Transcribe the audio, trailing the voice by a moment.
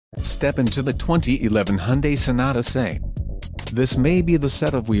Step into the 2011 Hyundai Sonata SE. This may be the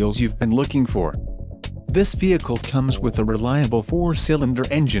set of wheels you've been looking for. This vehicle comes with a reliable 4-cylinder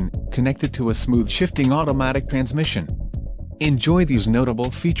engine, connected to a smooth shifting automatic transmission. Enjoy these notable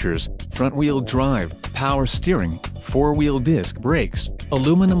features: front-wheel drive, power steering, 4-wheel disc brakes,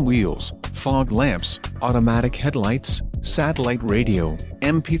 aluminum wheels, fog lamps, automatic headlights, satellite radio,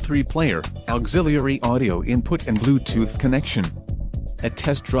 MP3 player, auxiliary audio input and Bluetooth connection. A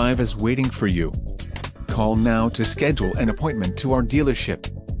test drive is waiting for you. Call now to schedule an appointment to our dealership.